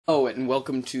and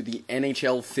welcome to the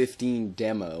NHL 15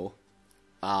 demo.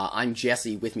 I'm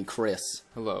Jessi, with me Chris.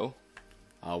 Hello.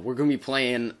 We're going to be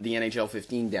playing the NHL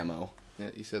 15 demo. Yeah,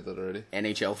 you said that already.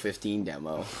 NHL 15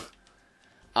 demo.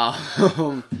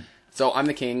 So I'm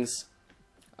the Kings.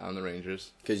 I'm the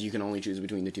Rangers. Because you can only choose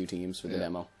between the two teams for the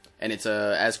demo. And it's,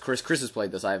 as Chris has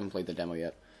played this, I haven't played the demo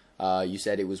yet. You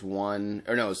said it was it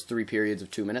was 3 periods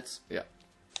of 2 minutes? Yeah.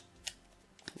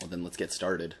 Well, then let's get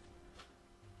started.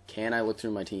 Can I look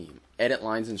through my team? Edit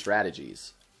lines and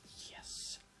strategies.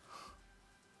 Yes.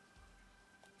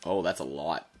 Oh, that's a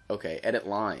lot. Okay, edit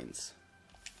lines.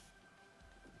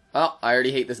 Oh, I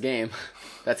already hate this game.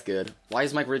 That's good. Why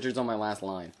is Mike Richards on my last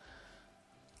line?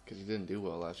 Because he didn't do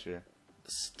well last year.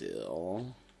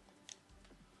 Still.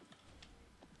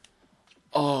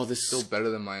 Oh, this still better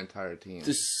than my entire team.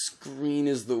 The screen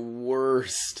is the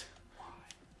worst.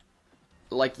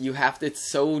 Like, you have to,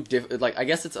 it's so different. Like, I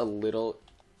guess it's a little...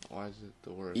 Why is it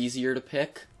the worst? Easier to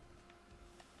pick.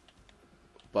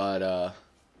 But,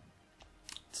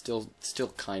 still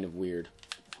kind of weird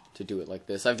to do it like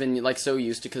this. I've been, like, so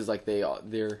used to, because, like,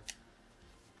 they're...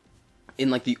 In,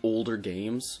 like, the older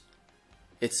games,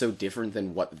 it's so different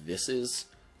than what this is,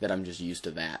 that I'm just used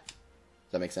to that.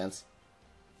 Does that make sense?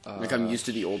 Like, I'm used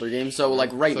to the older games, so, like,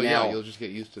 right now... yeah, you'll just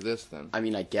get used to this, then. I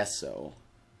mean, I guess so.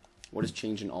 What does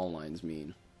changing all lines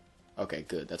mean? Okay,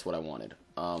 good. That's what I wanted.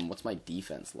 What's my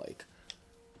defense like?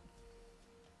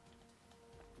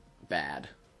 Bad.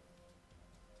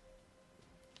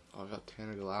 Oh, I got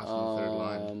Tanner Glass on the third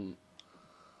line.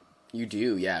 You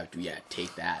do, yeah. Yeah,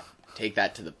 take that. Take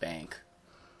that to the bank.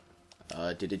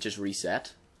 Did it just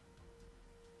reset?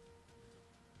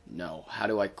 No. How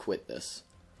do I quit this?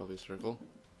 Probably circle.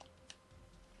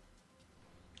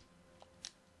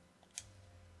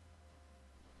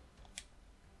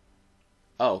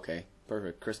 Oh, okay.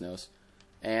 Perfect. Chris knows.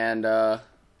 And, let's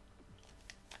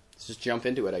just jump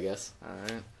into it, I guess.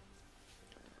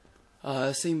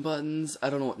 Alright. Same buttons. I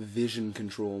don't know what vision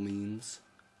control means.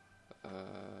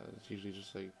 It's usually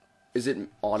just like... Is it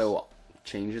auto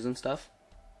changes and stuff?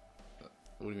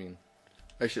 What do you mean?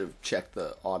 I should have checked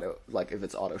the auto, like, if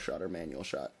it's auto shot or manual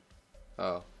shot.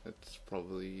 Oh, it's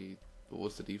probably...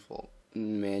 What's the default?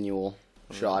 Manual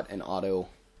shot and auto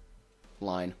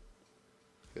line.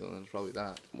 Okay, then it's probably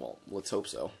that. Well, let's hope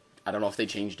so. I don't know if they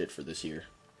changed it for this year.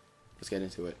 Let's get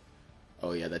into it.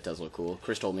 Oh yeah, that does look cool.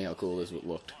 Chris told me how cool this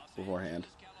looked beforehand.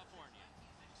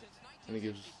 And it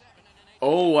gives...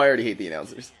 Oh, I already hate the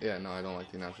announcers. Yeah, no, I don't like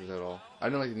the announcers at all. I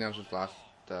didn't like the announcers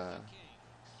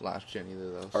last gen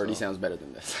either, though. Already sounds better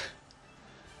than this.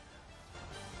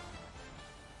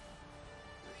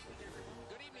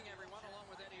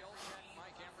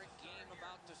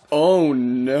 Oh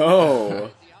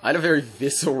no! I had a very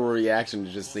visceral reaction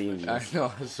to just seeing this. I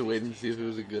know, I was waiting to see if it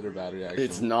was a good or bad reaction.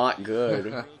 It's not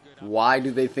good. Why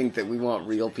do they think that we want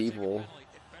real people?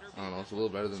 I don't know, it's a little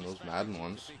better than those Madden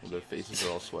ones, where their faces are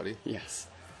all sweaty. Yes.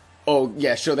 Oh,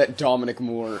 yeah, show that Dominic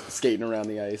Moore skating around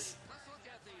the ice.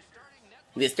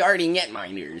 The starting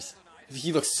netminders.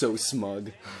 He looks so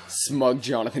smug. Smug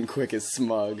Jonathan Quick is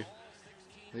smug.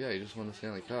 Well, yeah, he just won the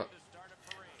Stanley Cup.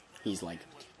 He's like,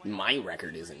 my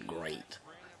record isn't great.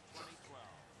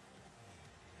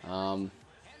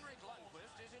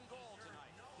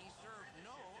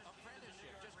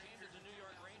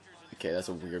 Okay, that's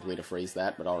a weird way to phrase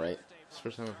that, but alright. It's the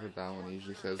first time I've heard that one. He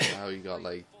usually says how he got,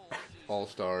 like,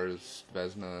 All-Stars,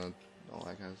 Vezina, all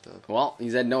that kind of stuff. Well,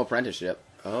 he's had no apprenticeship.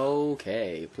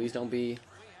 Okay, please don't be...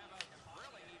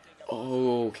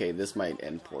 Okay, this might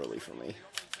end poorly for me.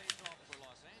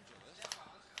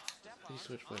 Please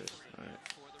switch players.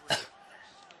 Alright.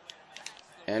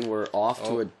 And we're off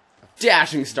to a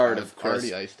dashing start of Chris.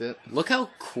 Already iced it. Look how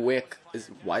quick is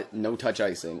no touch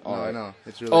icing. No, I know.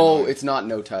 It's really annoying. It's It's not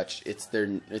no touch. It's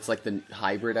like the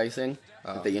hybrid icing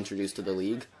that they introduced to the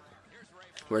league,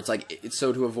 where it's like it's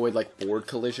so to avoid like board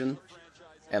collision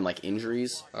and like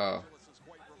injuries. Oh,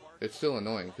 it's still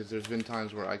annoying because there's been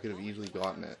times where I could have easily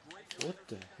gotten it. What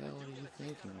the hell are you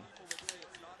thinking?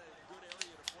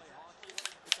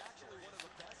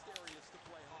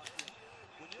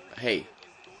 Hey,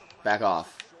 back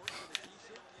off.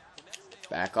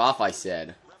 Back off, I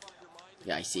said.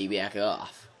 Yeah, I say back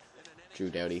off. Drew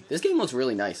Doughty. This game looks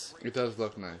really nice. It does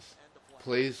look nice.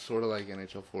 Plays sort of like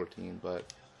NHL 14,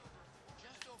 but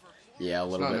yeah, a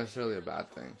little bit. It's not necessarily a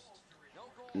bad thing.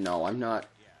 No, I'm not.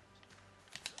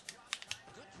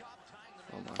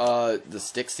 Oh my. The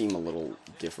sticks seem a little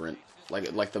different.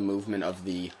 Like the movement of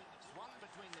the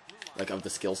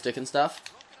skill stick and stuff.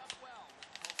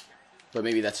 But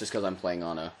maybe that's just because I'm playing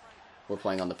on a We're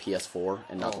playing on the PS4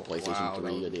 and not the PlayStation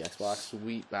 3 or the Xbox.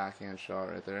 Sweet backhand shot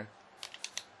right there.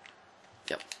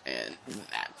 Yep, and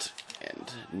that.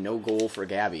 And no goal for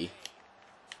Gabby.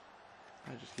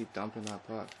 I just keep dumping that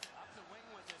puck.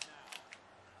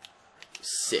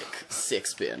 Sick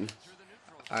spin.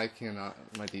 I cannot.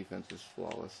 My defense is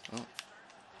flawless. Oh.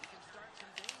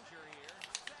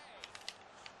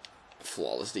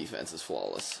 Flawless defense is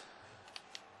flawless.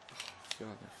 God,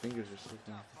 my fingers are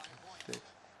slipping off the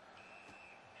sticks.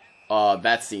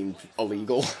 That seemed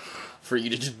illegal for you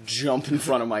to just jump in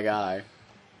front of my guy.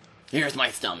 Here's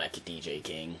my stomach, DJ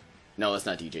King. No, that's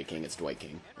not DJ King, it's Dwight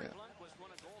King. Yeah.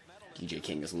 DJ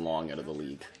King is long out of the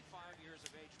league.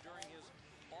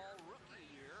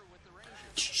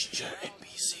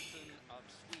 NBC.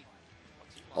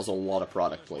 Also, a lot of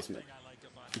product placement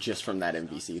just from that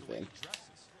NBC thing.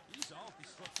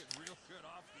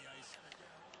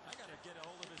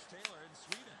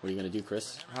 What are you gonna do,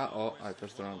 Chris? Oh, I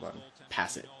pressed the wrong button.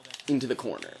 Pass it into the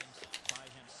corner.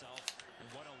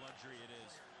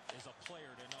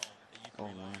 Oh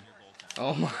my!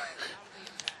 Oh my!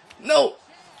 No!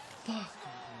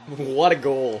 What a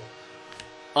goal!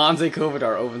 Anze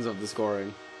Kopitar opens up the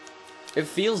scoring. It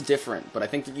feels different, but I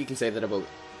think that you can say that about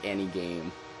any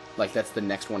game. Like, that's the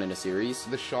next one in a series.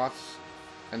 The shots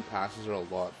and passes are a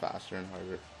lot faster and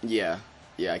harder. Yeah,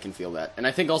 I can feel that. And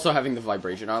I think also having the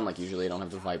vibration on, like, usually I don't have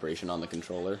the vibration on the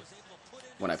controller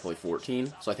when I play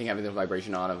 14. So I think having the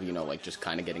vibration on of, you know, like, just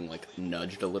kind of getting, like,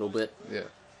 nudged a little bit. Yeah.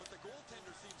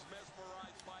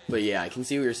 But yeah, I can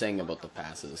see what you're saying about the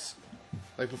passes.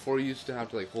 Like, before you used to have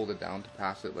to, like, hold it down to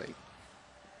pass it, like...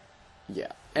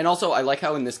 Yeah. And also, I like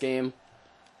how in this game,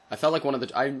 I felt like one of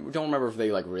the... I don't remember if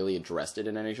they, like, really addressed it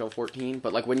in NHL 14,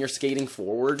 but, like, when you're skating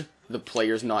forward, the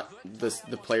player's not...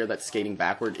 The player that's skating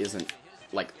backward isn't,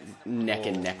 like, neck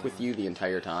and neck with you the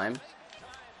entire time.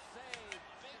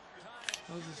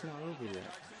 How is this not over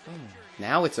yet? Oh.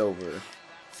 Now it's over.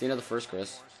 Scene of the first,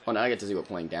 Chris. Oh, now I get to see what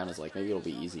playing down is like. Maybe it'll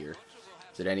be easier.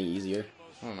 Is it any easier?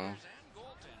 I don't know.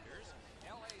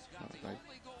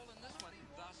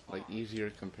 Like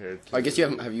easier compared to... I guess you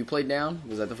haven't... Have you played down?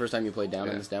 Was that the first time you played down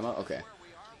in this demo? Okay.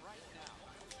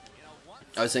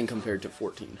 I was saying compared to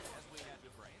 14.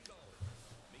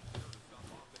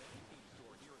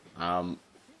 I don't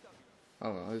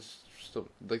know. It's still...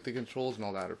 Like, the controls and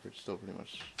all that are still pretty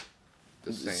much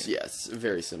the same. Yes,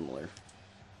 very similar.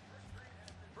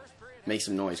 Make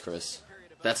some noise, Chris.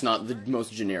 That's not the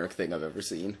most generic thing I've ever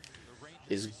seen.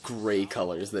 Is gray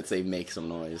colors that say make some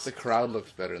noise. The crowd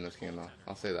looks better in this game, though.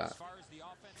 I'll say that.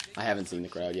 I haven't seen the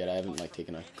crowd yet. I haven't, like,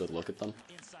 taken a good look at them.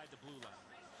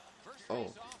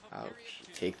 Oh, ouch.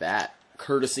 Take that.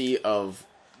 Courtesy of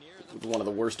one of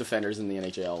the worst defenders in the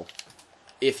NHL.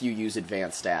 If you use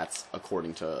advanced stats,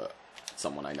 according to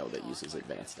someone I know that uses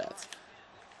advanced stats.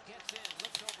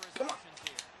 Come on.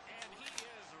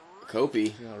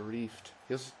 Kopi. He got reefed.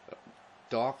 He has...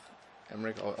 Doc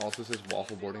Emmerich also says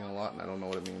waffle boarding a lot, and I don't know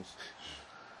what it means.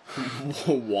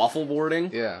 Waffle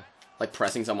boarding? Yeah. Like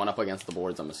pressing someone up against the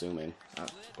boards, I'm assuming.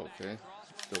 Okay.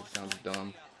 Still sounds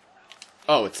dumb.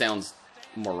 Oh, it sounds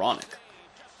moronic.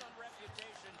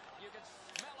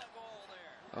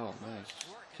 Oh, nice.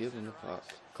 Give him the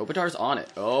puck. Kopitar's on it.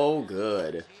 Oh,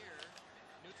 good.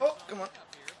 Oh, come on.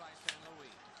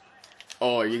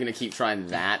 Oh, are you going to keep trying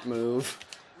that move?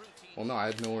 Well, no, I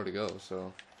had nowhere to go,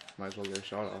 so might as well get a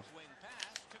shot off.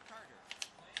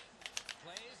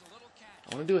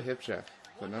 I want to do a hip check,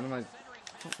 but none of my...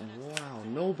 Oh, wow,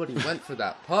 nobody went for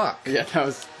that puck. Yeah, that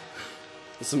was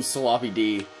some sloppy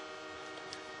D.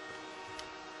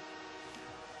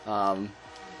 I'm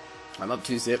up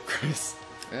 2-0, Chris.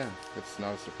 Yeah, it's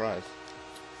not a surprise.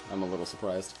 I'm a little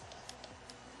surprised.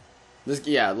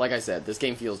 Yeah, like I said, this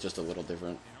game feels just a little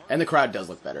different. And the crowd does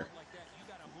look better.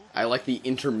 I like the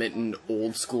intermittent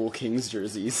old-school Kings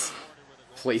jerseys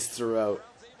placed throughout.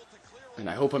 And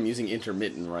I hope I'm using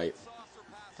intermittent right.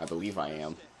 I believe I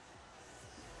am.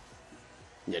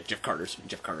 Yeah, Jeff Carter's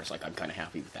like, I'm kind of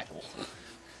happy with that goal.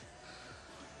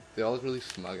 They all look really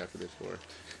smug after they score.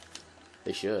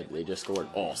 They should. They just scored.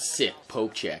 Oh, sick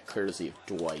poke check, courtesy of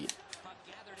Dwight.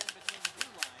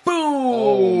 Boom!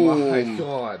 Oh my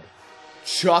god.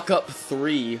 Chalk up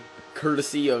 3,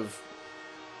 courtesy of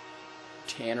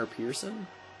Tanner Pearson?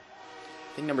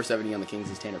 I think number 70 on the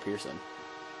Kings is Tanner Pearson.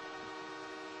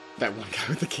 That one guy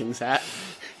with the Kings hat.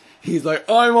 He's like,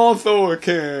 I'm also a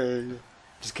King!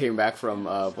 Just came back from,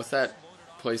 what's that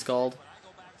place called?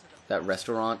 That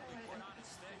restaurant?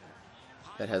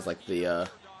 That has, like, the,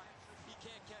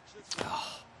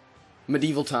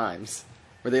 medieval times.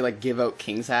 Where they, like, give out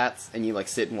King's hats, and you, like,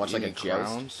 sit and watch, like, a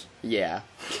joust. Crowns? Yeah.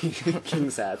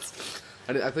 King's hats.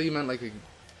 I thought you meant, like,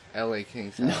 a LA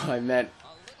Kings hat. No, I meant...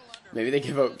 Maybe they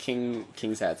give out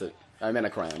King's hats. I meant a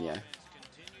crown, yeah.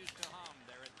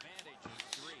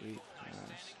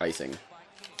 Icing.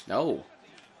 No.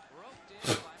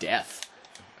 Death.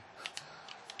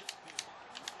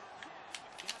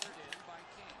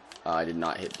 I did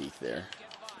not hit Deke there.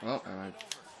 Oh, and I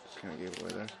just kind of gave it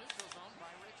away there.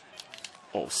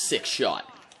 Oh, sick shot.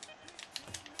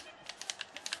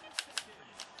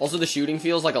 Also, the shooting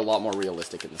feels like a lot more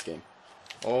realistic in this game.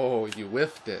 Oh, you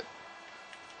whiffed it.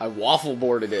 I waffle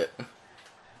boarded it.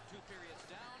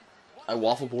 I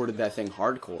waffle boarded that thing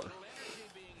hardcore.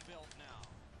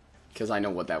 Because I know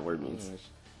what that word means.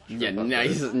 Yeah,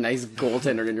 nice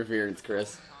goaltender interference,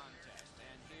 Chris.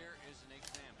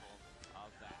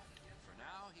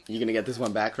 You gonna get this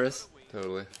one back, Chris?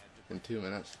 Totally. In 2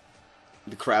 minutes.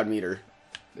 The crowd meter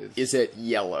is at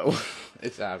yellow.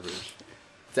 It's average.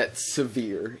 It's at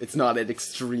severe. It's not at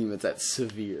extreme, it's at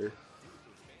severe.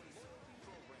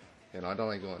 You know, I don't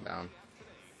like going down.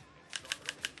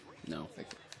 No.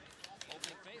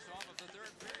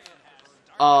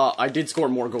 I did score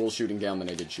more goals shooting down than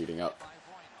I did shooting up.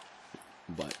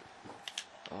 But,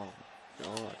 Oh,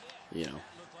 God. you know.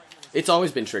 It's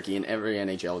always been tricky in every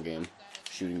NHL game.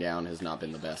 Shooting down has not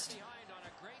been the best.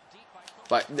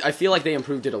 But I feel like they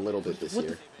improved it a little bit this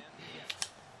year.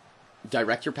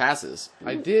 Direct your passes.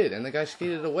 I did, and the guy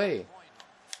skated away.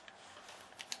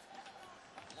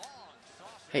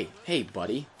 Hey,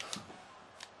 buddy.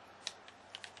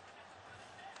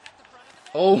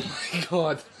 Oh my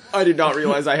God. I did not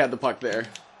realize I had the puck there.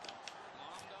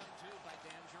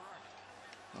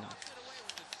 Oh,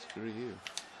 screw you,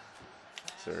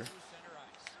 sir.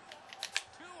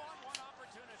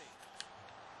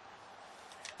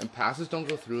 And passes don't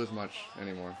go through as much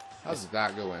anymore. How does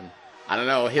that go in? I don't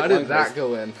know. How did that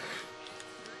go in?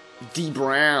 D.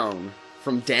 Brown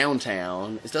from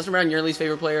downtown. Is Dustin Brown your least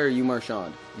favorite player or you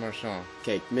Marchand? Marchand.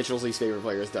 Okay, Mitchell's least favorite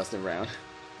player is Dustin Brown.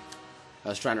 I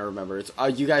was trying to remember. It's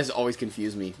you guys always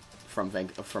confuse me from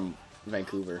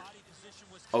Vancouver.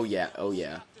 Oh yeah.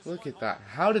 Look at that.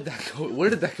 How did that go? Where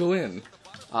did that go in?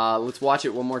 Let's watch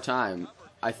it one more time.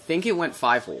 I think it went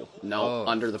 5-hole. No, Oh.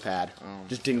 under the pad. Oh.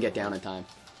 Just didn't get down in time.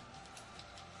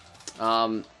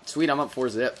 Sweet, I'm up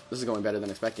 4-zip. This is going better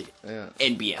than expected. Yeah.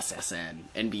 NBSSN.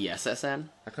 NBSSN?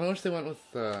 I kind of wish they went with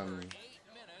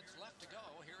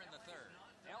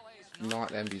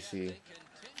not NBC.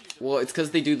 Well, it's because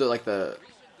they do the Like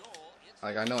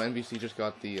I know NBC just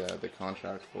got the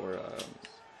contract for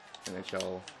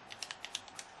NHL,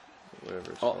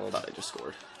 whatever it's Oh, I called. thought I just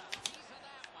scored.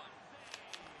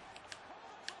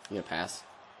 You gonna pass?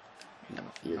 No,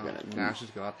 you're No, gonna Nash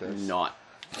has got this. not.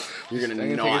 You're gonna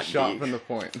I'm gonna not take a shot be. from the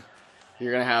point.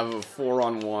 You're gonna have a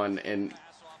 4-on-1 and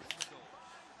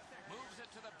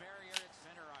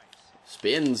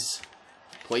spins,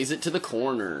 plays it to the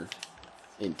corner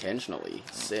intentionally.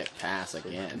 Sick pass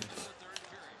again.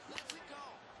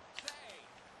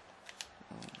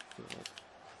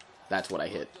 That's what I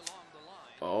hit.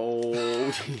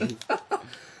 Oh.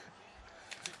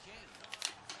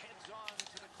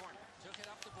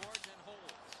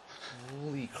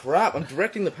 Holy crap! I'm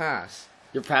directing the pass.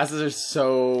 Your passes are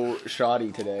so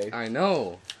shoddy today. I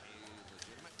know.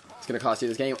 It's gonna cost you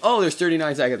this game. Oh, there's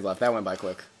 39 seconds left. That went by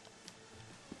quick.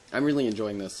 I'm really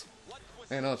enjoying this.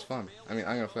 I know it's fun. I mean,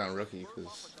 I'm gonna play on rookie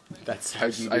because That's how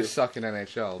you do. I suck in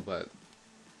NHL, but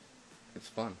it's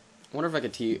fun. I wonder if I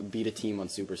could beat a team on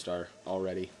Superstar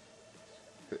already.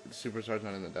 The Superstar's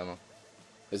not in the demo.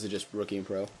 Is it just rookie and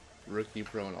pro? Rookie,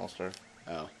 pro, and all-star.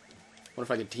 Oh. What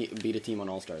if I could beat a team on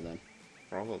All-Star then?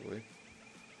 Probably.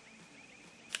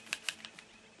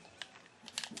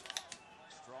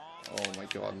 Oh my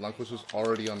God, Lundqvist was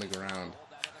already on the ground.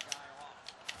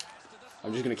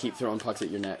 I'm just gonna keep throwing pucks at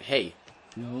your net. Hey.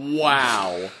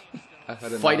 Wow. I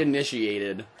had Fight enough.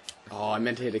 initiated. Oh, I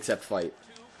meant to hit accept fight.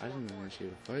 I didn't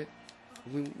initiate a fight.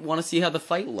 We want to see how the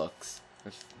fight looks.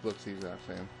 It looks the exact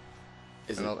same.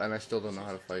 Is And I still don't know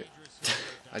how to fight.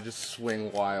 I just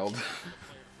swing wild.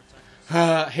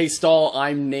 Hey, Stall,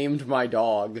 I'm named my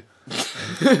dog.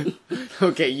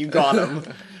 Okay, you got him.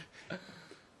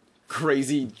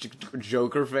 Crazy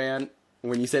Joker fan.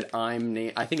 When you said I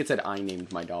think it said I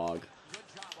named my dog.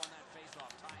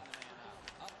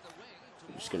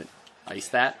 I'm just gonna ice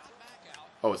that.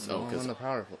 Oh, it's No, I'm on because the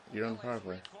power play. You're on the power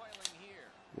play.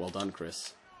 well done,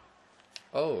 Chris.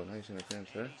 Oh, nice interference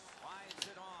there.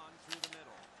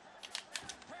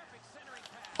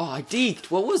 Oh, I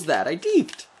deked. What was that? I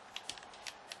deked.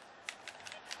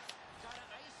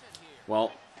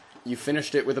 Well, you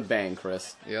finished it with a bang,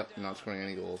 Chris. Yep, not scoring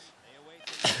any goals.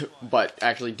 But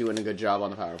actually doing a good job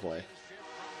on the power play.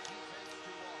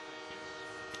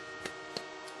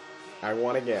 I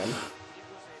won again.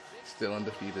 Still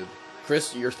undefeated.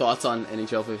 Chris, your thoughts on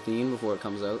NHL 15 before it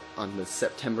comes out on the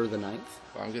September the 9th?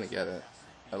 Well, I'm gonna get it.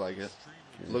 I like it.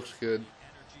 Looks good.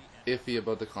 Iffy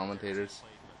about the commentators.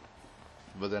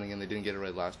 But then again, they didn't get it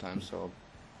right last time, so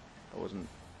I wasn't...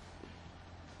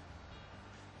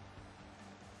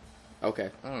 Okay.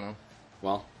 I don't know.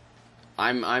 Well,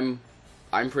 I'm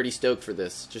pretty stoked for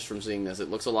this, just from seeing this. It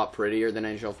looks a lot prettier than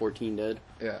NHL 14 did.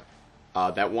 Yeah.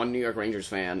 That one New York Rangers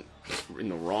fan in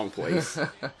the wrong place.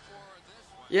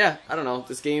 Yeah, I don't know.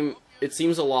 This game, it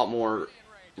seems a lot more,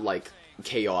 like,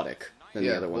 chaotic than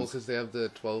the other ones. Well, because they have the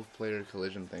 12-player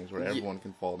collision things where everyone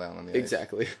can fall down on the ice.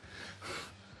 Exactly.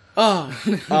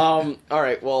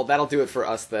 Alright, well, that'll do it for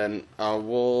us then.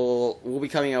 We'll be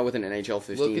coming out with an NHL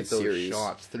 15 Look at those series.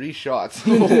 shots. 3 shots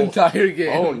in the entire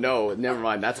game. Oh, no, never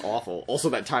mind. That's awful. Also,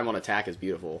 that time on attack is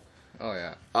beautiful. Oh,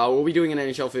 yeah. We'll be doing an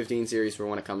NHL 15 series for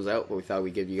when it comes out, but we thought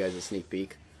we'd give you guys a sneak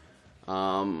peek.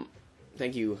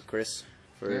 Thank you, Chris,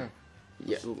 for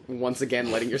once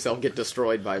again letting yourself get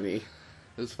destroyed by me.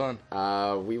 It was fun.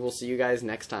 We will see you guys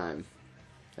next time.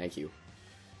 Thank you.